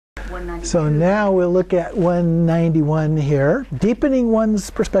So now we'll look at 191 here, deepening one's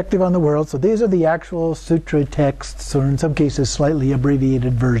perspective on the world. So these are the actual sutra texts, or in some cases slightly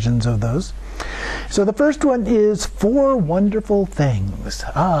abbreviated versions of those. So the first one is 4 wonderful things.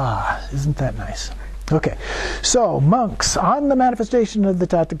 Ah, isn't that nice? Okay, so monks, on the manifestation of the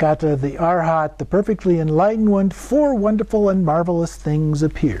Tathagata, the Arhat, the perfectly enlightened one, 4 wonderful and marvelous things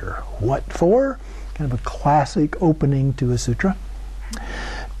appear. What 4? Kind of a classic opening to a sutra.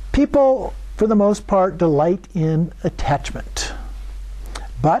 People, for the most part, delight in attachment.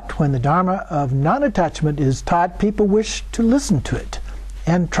 But when the Dharma of non-attachment is taught, people wish to listen to it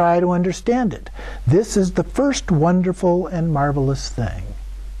and try to understand it. This is the first wonderful and marvelous thing.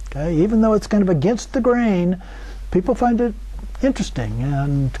 Okay? Even though it's kind of against the grain, people find it interesting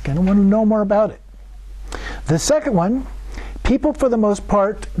and kind of want to know more about it. The second one, people for the most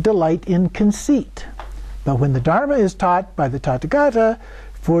part delight in conceit. But when the Dharma is taught by the Tathagata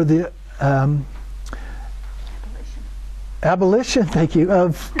for the abolition, thank you,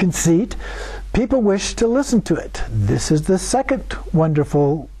 of conceit, people wish to listen to it. This is the second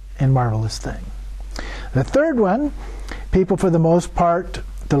wonderful and marvelous thing. The third one, people for the most part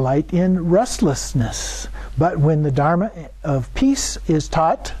delight in restlessness. But when the Dharma of peace is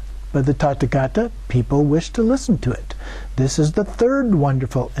taught by the Tathagata, people wish to listen to it. This is the third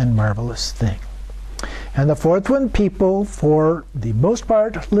wonderful and marvelous thing. And the fourth one, people for the most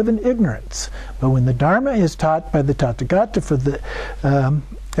part live in ignorance. But when the Dharma is taught by the Tathagata for the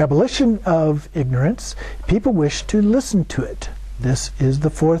abolition of ignorance, people wish to listen to it. This is the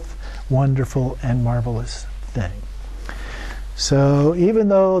fourth wonderful and marvelous thing. So even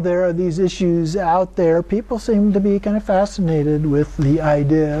though there are these issues out there, people seem to be kind of fascinated with the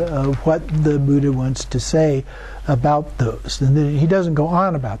idea of what the Buddha wants to say about those. And then he doesn't go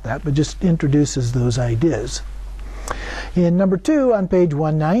on about that, but just introduces those ideas. In number 2, on page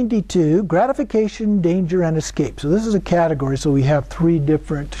 192, gratification, danger, and escape. So this is a category, so we have 3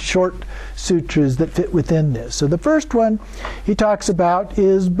 different short sutras that fit within this. So the first one he talks about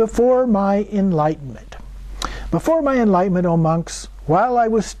is before my enlightenment. Before my enlightenment, O monks, while I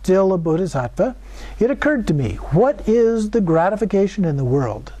was still a bodhisattva, it occurred to me, what is the gratification in the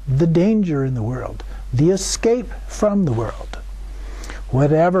world, the danger in the world, the escape from the world?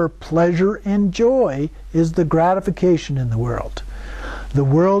 Whatever pleasure and joy is the gratification in the world. The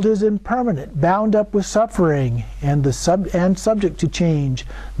world is impermanent, bound up with suffering, and subject to change.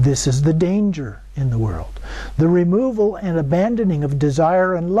 This is the danger in the world. The removal and abandoning of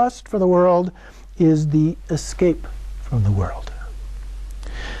desire and lust for the world is the escape from the world.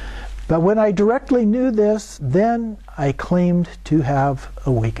 But when I directly knew this, then I claimed to have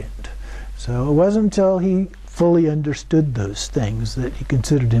awakened. So it wasn't until he fully understood those things that he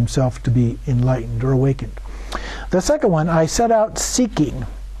considered himself to be enlightened or awakened. The second one, I set out seeking.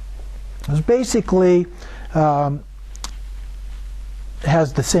 It was basically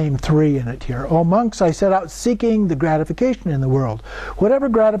has the same 3 in it here. O monks, I set out seeking the gratification in the world. Whatever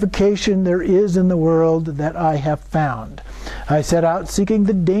gratification there is in the world that I have found. I set out seeking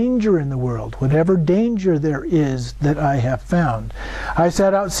the danger in the world. Whatever danger there is that I have found. I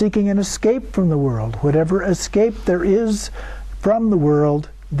set out seeking an escape from the world. Whatever escape there is from the world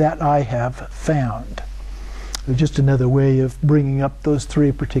that I have found. So just another way of bringing up those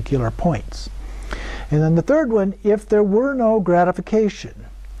 3 particular points. And then the third one, if there were no gratification.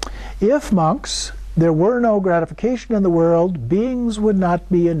 If, monks, there were no gratification in the world, beings would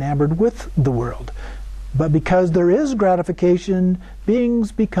not be enamored with the world. But because there is gratification,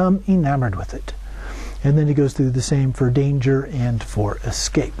 beings become enamored with it. And then he goes through the same for danger and for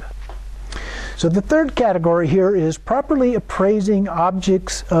escape. So the third category here is properly appraising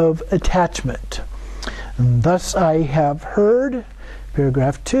objects of attachment. And thus I have heard,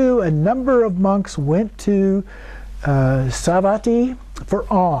 paragraph 2, a number of monks went to Savatthi for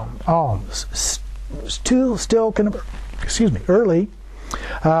alms. Still kind of, early.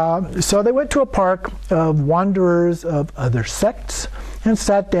 So they went to a park of wanderers of other sects and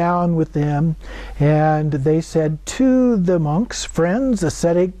sat down with them, and they said to the monks, friends,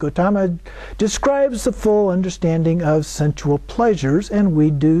 ascetic Gautama describes the full understanding of sensual pleasures, and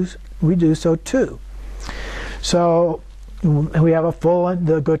we do so too. So we have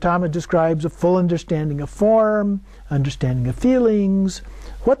the Gautama describes a full understanding of form, understanding of feelings.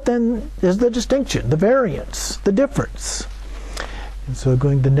 What then is the distinction, the variance, the difference? And so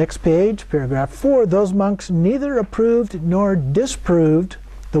going to the next page, paragraph 4, those monks neither approved nor disproved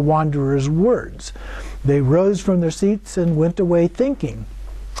the wanderer's words. They rose from their seats and went away thinking,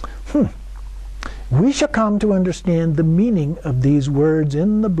 we shall come to understand the meaning of these words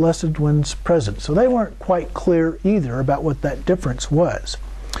in the Blessed One's presence. So they weren't quite clear either about what that difference was.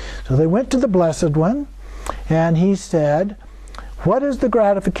 So So they went to the Blessed One, and he said, what is the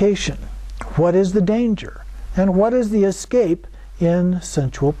gratification? What is the danger? And what is the escape in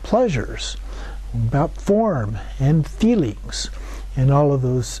sensual pleasures? About form and feelings and all of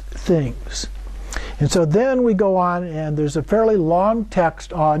those things. And so then we go on, and there's a fairly long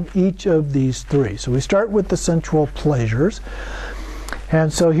text on each of these three. So we start with the sensual pleasures.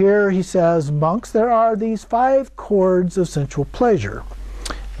 And so here he says, monks, there are these 5 chords of sensual pleasure.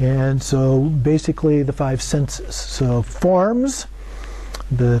 And so basically the 5 senses. So forms,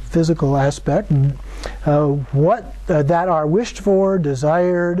 the physical aspect, that are wished for,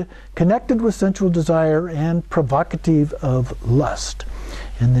 desired, connected with sensual desire, and provocative of lust.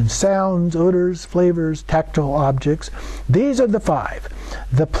 And then sounds, odors, flavors, tactile objects. These are the 5.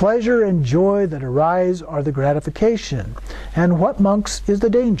 The pleasure and joy that arise are the gratification. And what, monks, is the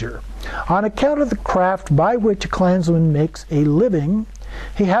danger? On account of the craft by which a clansman makes a living,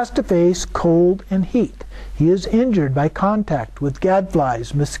 he has to face cold and heat. He is injured by contact with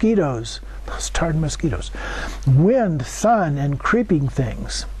gadflies, mosquitoes, those darn mosquitoes, wind, sun, and creeping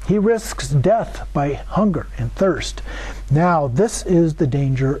things. He risks death by hunger and thirst. Now, this is the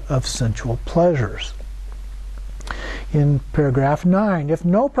danger of sensual pleasures. In paragraph 9, if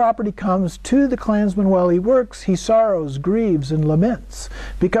no property comes to the clansman while he works, he sorrows, grieves, and laments,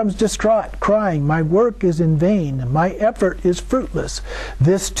 becomes distraught, crying, my work is in vain, my effort is fruitless.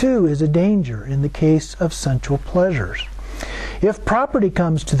 This too is a danger in the case of sensual pleasures. If property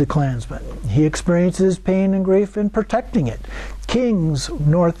comes to the clansman, he experiences pain and grief in protecting it. Kings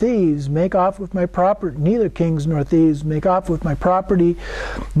nor thieves make off with my property, neither kings nor thieves make off with my property,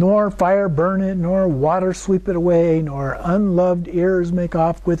 nor fire burn it, nor water sweep it away, nor unloved ears make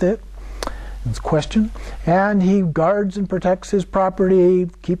off with it. That's a question. And he guards and protects his property,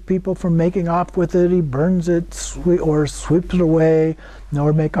 keep people from making off with it. He burns it or sweeps it away,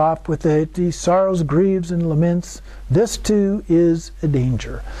 nor make off with it. He sorrows, grieves, and laments. This too is a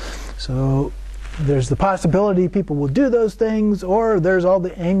danger. So there's the possibility people will do those things, or there's all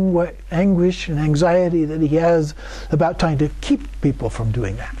the anguish and anxiety that he has about trying to keep people from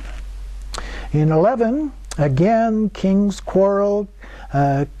doing that. In 11, again, kings quarrel,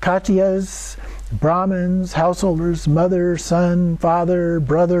 Katyas, Brahmins, householders, mother, son, father,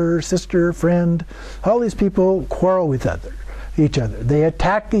 brother, sister, friend, all these people quarrel with each other. They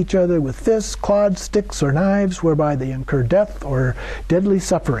attack each other with fists, clods, sticks, or knives, whereby they incur death or deadly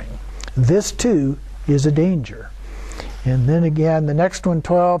suffering. This too is a danger. And then again, the next one,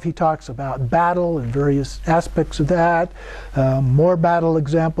 12, he talks about battle and various aspects of that. More battle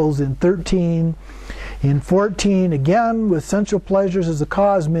examples in 13. In 14, again, with sensual pleasures as the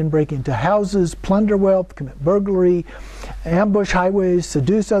cause, men break into houses, plunder wealth, commit burglary, ambush highways,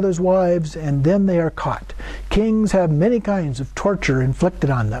 seduce others' wives, and then they are caught. Kings have many kinds of torture inflicted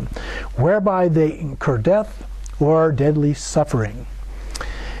on them, whereby they incur death or deadly suffering.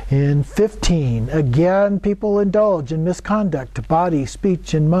 In 15, again, people indulge in misconduct, body,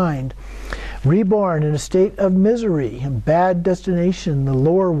 speech, and mind, reborn in a state of misery and bad destination, the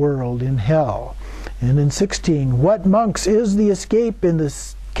lower world in hell. And in 16, what, monks, is the escape in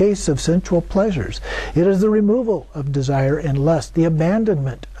this case of sensual pleasures? It is the removal of desire and lust, the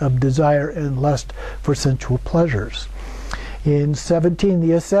abandonment of desire and lust for sensual pleasures. In 17,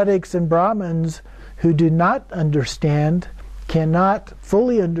 the ascetics and Brahmins who do not understand cannot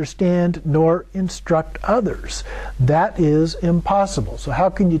fully understand nor instruct others. That is impossible. So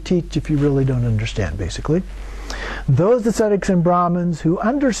how can you teach if you really don't understand, basically? Those ascetics and Brahmins who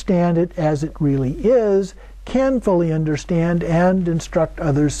understand it as it really is can fully understand and instruct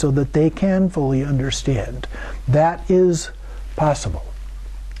others so that they can fully understand. That is possible.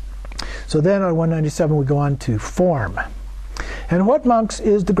 So then on 197 we go on to form. And what, monks,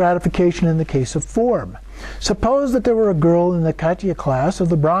 is the gratification in the case of form? Suppose that there were a girl in the Katya class, or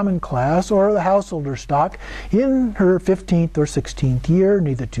the Brahmin class, or the householder stock, in her 15th or 16th year,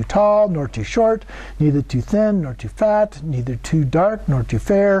 neither too tall nor too short, neither too thin nor too fat, neither too dark nor too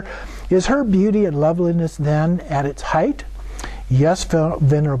fair. Is her beauty and loveliness then at its height? Yes,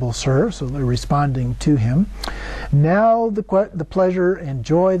 venerable sir. So they're responding to him. Now the pleasure and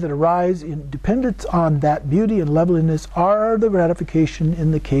joy that arise in dependence on that beauty and loveliness are the gratification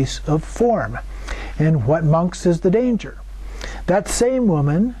in the case of form. And what, monks, is the danger? That same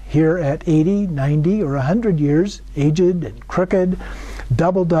woman, here at 80, 90, or 100 years, aged and crooked,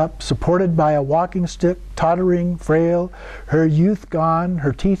 doubled up, supported by a walking stick, tottering, frail, her youth gone,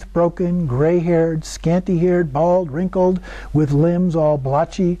 her teeth broken, gray-haired, scanty-haired, bald, wrinkled, with limbs all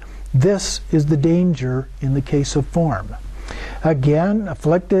blotchy, this is the danger in the case of form. Again,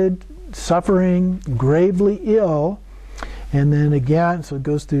 afflicted, suffering, gravely ill, And then again, so it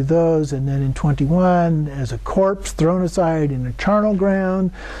goes through those, and then in 21, as a corpse thrown aside in a charnel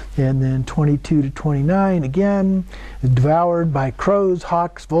ground, and then 22 to 29, again, devoured by crows,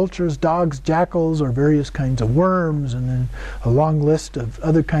 hawks, vultures, dogs, jackals, or various kinds of worms, and then a long list of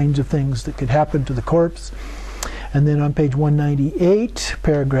other kinds of things that could happen to the corpse. And then on page 198,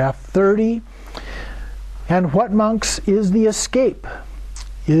 paragraph 30, and what, monks, is the escape?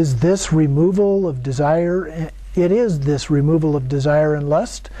 Is this removal of desire? It is this removal of desire and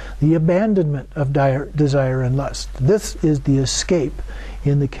lust, the abandonment of desire and lust. This is the escape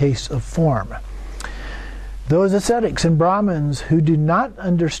in the case of form. Those ascetics and Brahmins who do not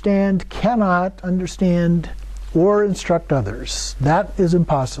understand, cannot understand, or instruct others. That is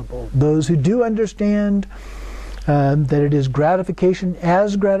impossible. Those who do understand that it is gratification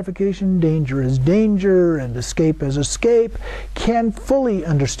as gratification, danger as danger, and escape as escape, can fully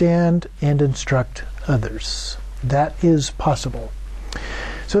understand and instruct others. That is possible.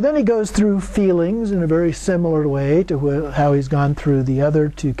 So then he goes through feelings in a very similar way to how he's gone through the other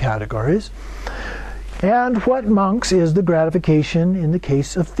two categories. And what, monks, is the gratification in the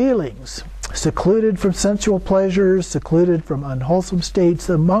case of feelings? Secluded from sensual pleasures, secluded from unwholesome states,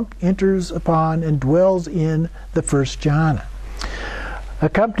 the monk enters upon and dwells in the first jhana,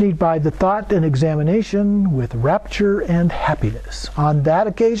 accompanied by the thought and examination with rapture and happiness. On that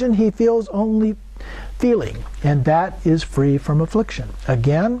occasion he feels only feeling, and that is free from affliction.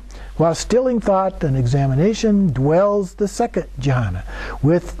 Again, while stilling thought and examination, dwells the second jhana,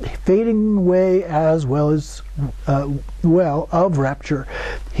 with fading away as well as of rapture.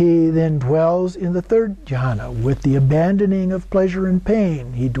 He then dwells in the third jhana, with the abandoning of pleasure and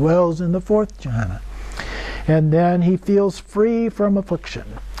pain. He dwells in the fourth jhana, and then he feels free from affliction.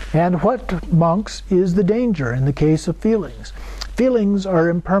 And what, monks, is the danger in the case of feelings? Feelings are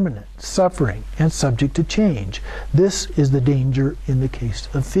impermanent, suffering, and subject to change. This is the danger in the case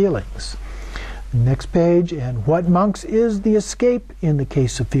of feelings. Next page, and what, monks, is the escape in the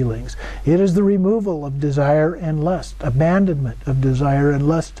case of feelings? It is the removal of desire and lust, abandonment of desire and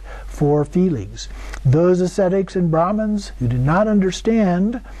lust for feelings. Those ascetics and Brahmins who do not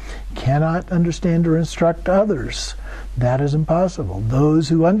understand, cannot understand or instruct others. That is impossible. Those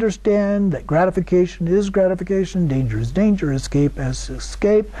who understand that gratification is gratification, danger is danger, escape as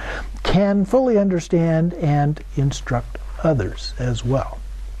escape, can fully understand and instruct others as well.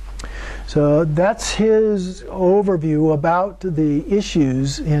 So that's his overview about the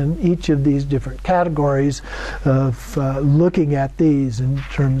issues in each of these different categories of looking at these in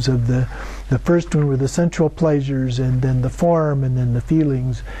terms of the first one were the sensual pleasures, and then the form, and then the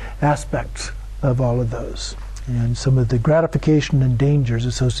feelings aspects of all of those, and some of the gratification and dangers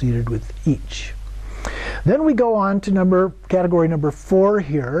associated with each. Then we go on to category number 4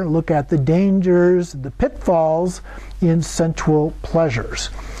 here, look at the dangers, the pitfalls in sensual pleasures.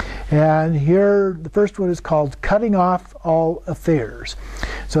 And here, the first one is called cutting off all affairs.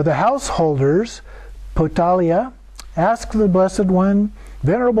 So the householders, Potalia, ask the Blessed One,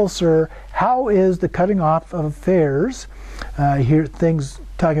 Venerable Sir, how is the cutting off of affairs? Here,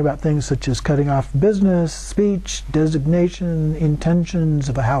 talking about things such as cutting off business, speech, designation, intentions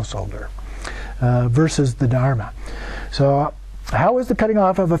of a householder, versus the Dharma. So, how is the cutting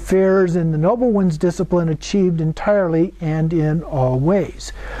off of affairs in the Noble One's discipline achieved entirely and in all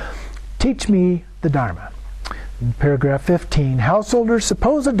ways? Teach me the Dharma. In paragraph 15, householders,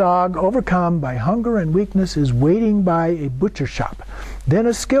 suppose a dog overcome by hunger and weakness is waiting by a butcher shop. Then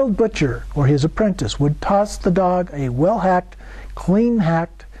a skilled butcher or his apprentice would toss the dog a well-hacked,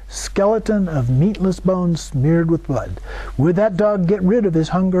 clean-hacked skeleton of meatless bones smeared with blood. Would that dog get rid of his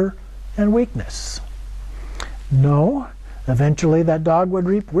hunger and weakness? No. Eventually that dog would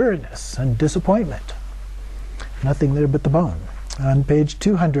reap weariness and disappointment. Nothing there but the bone. On page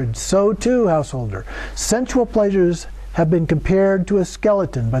 200, so too, householder, sensual pleasures have been compared to a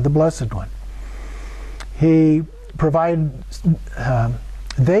skeleton by the Blessed One. They provide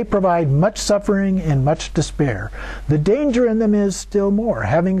much suffering and much despair. The danger in them is still more.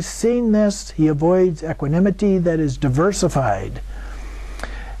 Having seen this, he avoids equanimity that is diversified.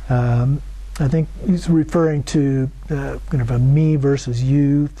 I think he's referring to kind of a me versus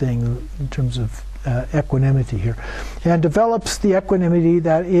you thing in terms of equanimity here, and develops the equanimity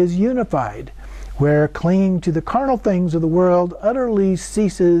that is unified, where clinging to the carnal things of the world utterly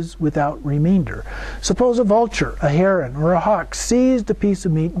ceases without remainder. Suppose a vulture, a heron, or a hawk seized a piece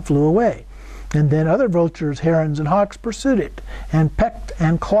of meat and flew away, and then other vultures, herons, and hawks pursued it and pecked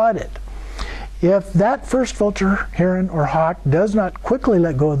and clawed it. If that first vulture, heron, or hawk does not quickly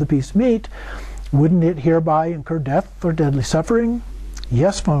let go of the piece of meat, wouldn't it hereby incur death or deadly suffering?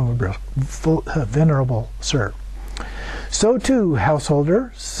 Yes, Venerable Sir. So too,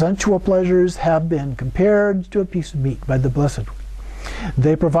 householder, sensual pleasures have been compared to a piece of meat by the Blessed One.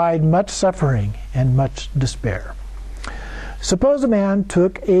 They provide much suffering and much despair. Suppose a man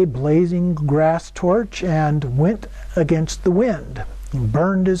took a blazing grass torch and went against the wind, and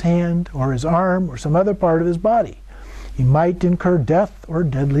burned his hand or his arm or some other part of his body. He might incur death or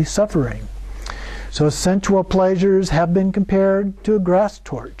deadly suffering. So sensual pleasures have been compared to a grass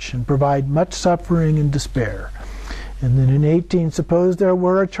torch and provide much suffering and despair. And then in 18, suppose there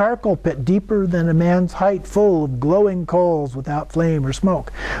were a charcoal pit deeper than a man's height, full of glowing coals without flame or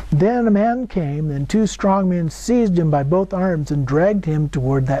smoke. Then a man came, and two strong men seized him by both arms and dragged him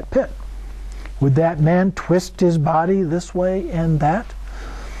toward that pit. Would that man twist his body this way and that?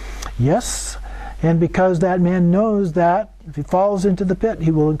 Yes, and because that man knows that if he falls into the pit, he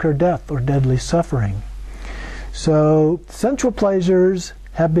will incur death or deadly suffering. So sensual pleasures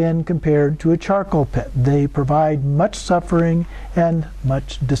have been compared to a charcoal pit. They provide much suffering and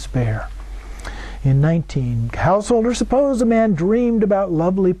much despair. In 19, householder, suppose a man dreamed about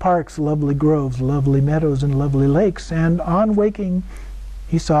lovely parks, lovely groves, lovely meadows, and lovely lakes, and on waking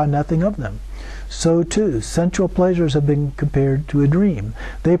he saw nothing of them. So too, sensual pleasures have been compared to a dream.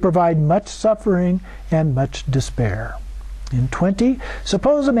 They provide much suffering and much despair. In 20,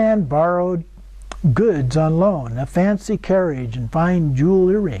 suppose a man borrowed goods on loan, a fancy carriage and fine jewel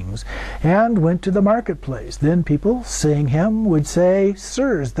earrings, and went to the marketplace. Then people, seeing him, would say,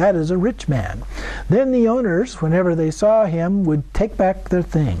 "Sirs, that is a rich man." Then the owners, whenever they saw him, would take back their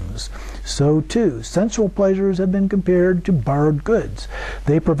things. So too, sensual pleasures have been compared to borrowed goods.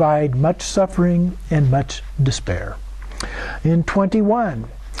 They provide much suffering and much despair. In 21,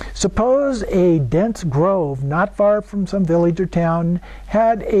 suppose a dense grove not far from some village or town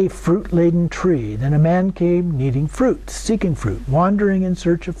had a fruit-laden tree. Then a man came needing fruit, seeking fruit, wandering in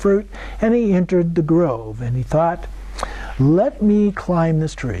search of fruit, and he entered the grove, and he thought, "Let me climb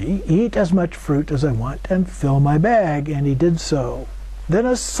this tree, eat as much fruit as I want, and fill my bag," and he did so. Then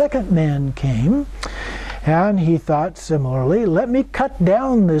a second man came, and he thought similarly, "Let me cut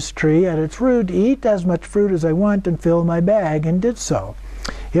down this tree at its root, eat as much fruit as I want, and fill my bag," and did so.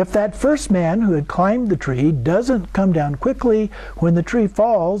 If that first man who had climbed the tree doesn't come down quickly, when the tree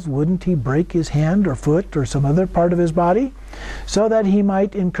falls, wouldn't he break his hand or foot or some other part of his body, so that he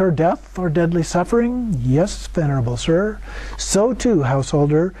might incur death or deadly suffering? Yes, venerable sir. So too,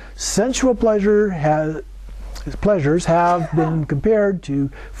 householder, sensual pleasures have been compared to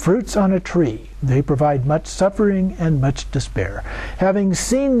fruits on a tree. They provide much suffering and much despair. Having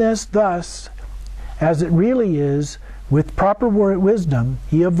seen this thus, as it really is, with proper wisdom,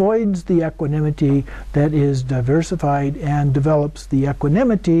 he avoids the equanimity that is diversified and develops the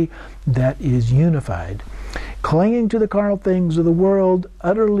equanimity that is unified. Clinging to the carnal things of the world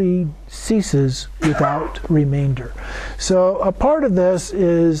utterly ceases without remainder. So a part of this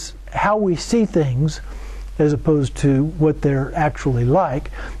is how we see things as opposed to what they're actually like.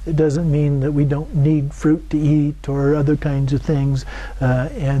 It doesn't mean that we don't need fruit to eat or other kinds of things,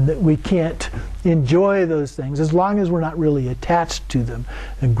 and that we can't enjoy those things as long as we're not really attached to them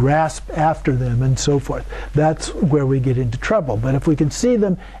and grasp after them and so forth. That's where we get into trouble. But if we can see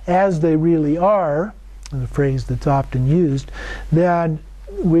them as they really are, the phrase that's often used, then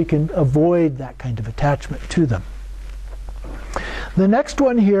we can avoid that kind of attachment to them. The next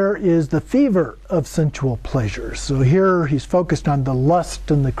one here is the fever of sensual pleasures. So here he's focused on the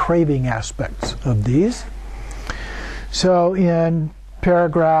lust and the craving aspects of these. So in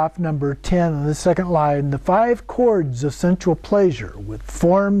paragraph number 10 on the second line, the 5 chords of sensual pleasure, with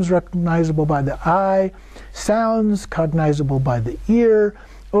forms recognizable by the eye, sounds cognizable by the ear,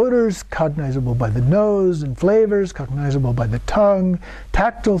 odors cognizable by the nose, and flavors cognizable by the tongue,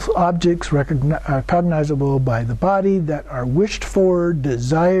 tactile objects cognizable by the body, that are wished for,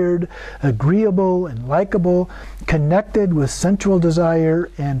 desired, agreeable, and likable, connected with sensual desire,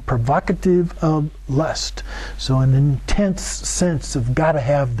 and provocative of lust. So an intense sense of gotta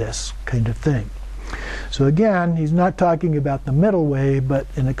have this kind of thing. So again, he's not talking about the middle way, but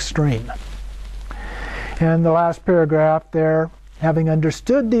an extreme. And the last paragraph there, having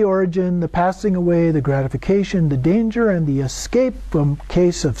understood the origin, the passing away, the gratification, the danger, and the escape from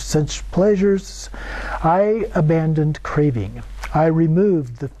case of such pleasures, I abandoned craving. I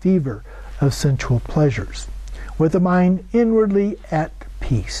removed the fever of sensual pleasures, with a mind inwardly at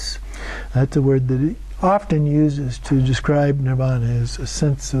peace. That's a word that he often uses to describe nirvana, as a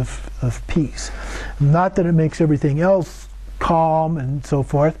sense of peace. Not that it makes everything else calm and so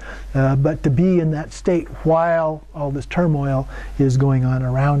forth, but to be in that state while all this turmoil is going on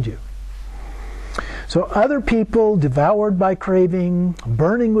around you. So other people, devoured by craving,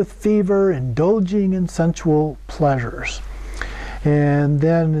 burning with fever, indulging in sensual pleasures. And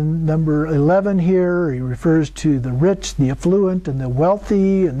then in number 11 here, he refers to the rich, the affluent, and the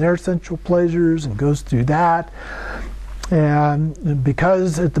wealthy and their sensual pleasures, and goes through that. And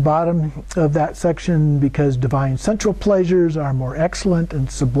because at the bottom of that section, because divine sensual pleasures are more excellent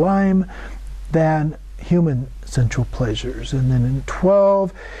and sublime than human sensual pleasures. And then in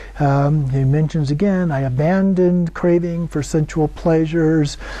 12, he mentions again, I abandoned craving for sensual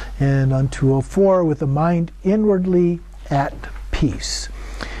pleasures. And on 204, with a mind inwardly at peace.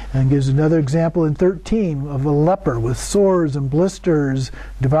 And gives another example in 13 of a leper with sores and blisters,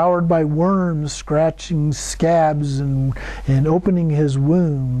 devoured by worms, scratching scabs and opening his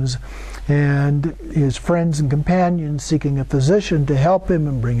wounds, and his friends and companions seeking a physician to help him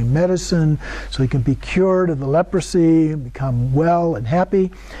and bring him medicine so he can be cured of the leprosy and become well and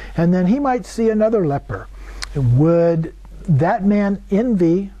happy. And then he might see another leper. Would that man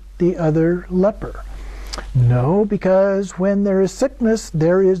envy the other leper? No, because when there is sickness,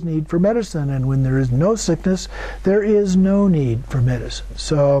 there is need for medicine, and when there is no sickness, there is no need for medicine.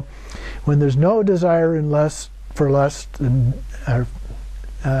 So, when there's no desire for lust, and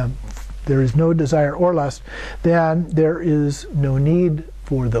there is no desire or lust, then there is no need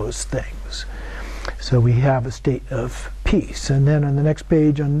for those things. So we have a state of peace. And then on the next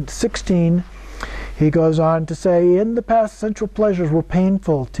page, on 16. He goes on to say, in the past, sensual pleasures were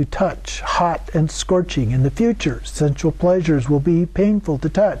painful to touch, hot and scorching. In the future, sensual pleasures will be painful to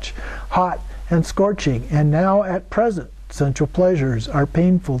touch, hot and scorching. And now at present, sensual pleasures are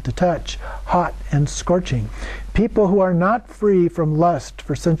painful to touch, hot and scorching. People who are not free from lust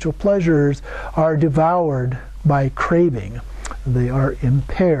for sensual pleasures are devoured by craving. They are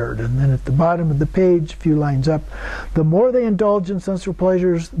impaired. And then at the bottom of the page, a few lines up, the more they indulge in sensual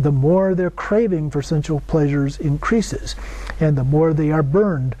pleasures, the more their craving for sensual pleasures increases, and the more they are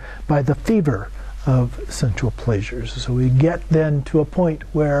burned by the fever of sensual pleasures. So we get then to a point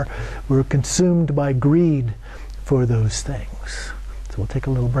where we're consumed by greed for those things. So we'll take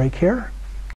a little break here.